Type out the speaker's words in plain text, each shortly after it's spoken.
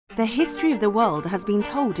The history of the world has been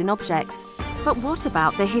told in objects, but what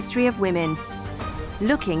about the history of women?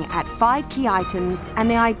 Looking at 5 key items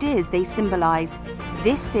and the ideas they symbolise,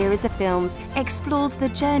 this series of films explores the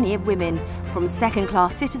journey of women from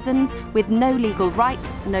second-class citizens with no legal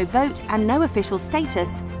rights, no vote and no official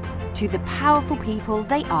status, to the powerful people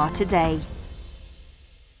they are today.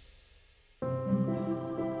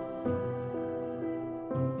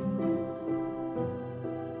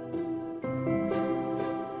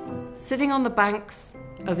 Sitting on the banks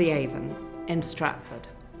of the Avon in Stratford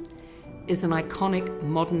is an iconic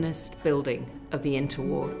modernist building of the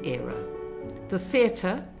interwar era. The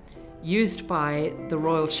theatre, used by the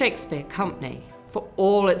Royal Shakespeare Company for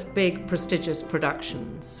all its big prestigious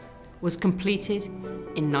productions, was completed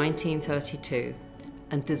in 1932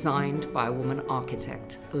 and designed by a woman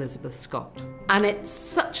architect, Elisabeth Scott. And it's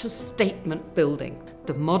such a statement building.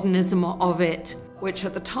 The modernism of it, which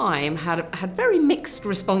at the time had very mixed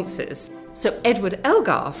responses. So Edward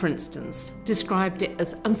Elgar, for instance, described it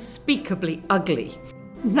as unspeakably ugly.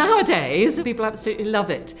 Nowadays, people absolutely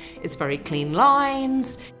love it. It's very clean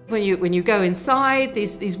lines. When you go inside,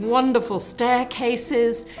 these wonderful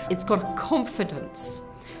staircases, it's got a confidence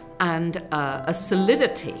and a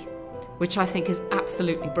solidity, which I think is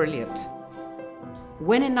absolutely brilliant.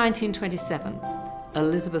 When in 1927,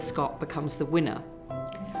 Elisabeth Scott becomes the winner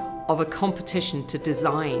of a competition to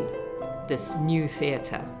design this new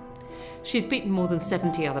theatre, she's beaten more than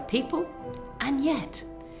 70 other people, and yet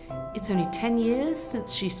it's only 10 years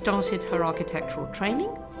since she started her architectural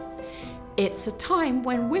training. It's a time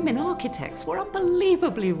when women architects were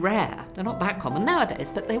unbelievably rare. They're not that common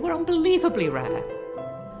nowadays, but they were unbelievably rare.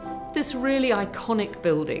 This really iconic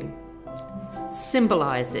building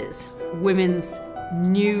symbolises women's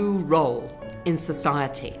new role in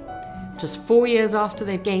society. Just 4 years after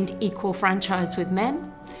they've gained equal franchise with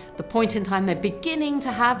men, the point in time they're beginning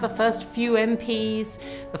to have the first few MPs,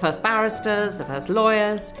 the first barristers, the first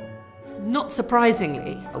lawyers. Not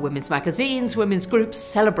surprisingly, women's magazines, women's groups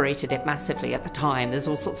celebrated it massively at the time. There's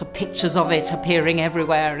all sorts of pictures of it appearing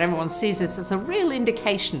everywhere, and everyone sees this as a real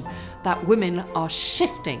indication that women are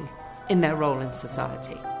shifting in their role in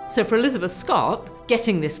society. So for Elisabeth Scott,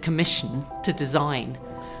 getting this commission to design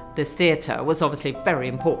this theatre was obviously very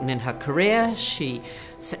important in her career. She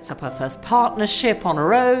sets up her first partnership on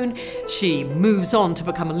her own. She moves on to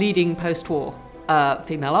become a leading post-war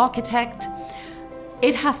female architect.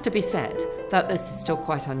 It has to be said that this is still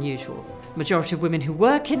quite unusual. The majority of women who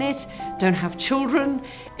work in it don't have children.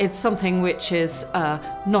 It's something which is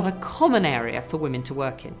not a common area for women to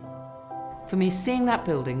work in. For me, seeing that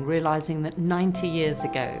building, realising that 90 years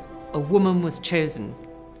ago, a woman was chosen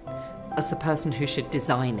as the person who should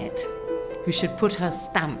design it, who should put her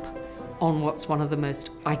stamp on what's one of the most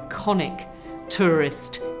iconic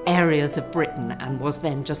tourist areas of Britain, and was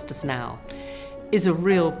then just as now, is a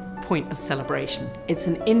real point of celebration. It's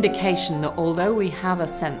an indication that although we have a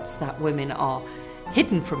sense that women are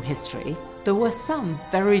hidden from history, there were some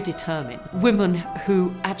very determined women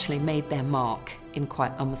who actually made their mark in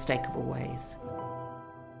quite unmistakable ways.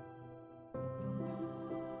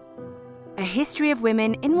 A History of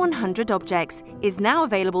Women in 100 Objects is now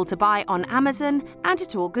available to buy on Amazon and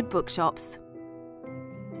at all good bookshops.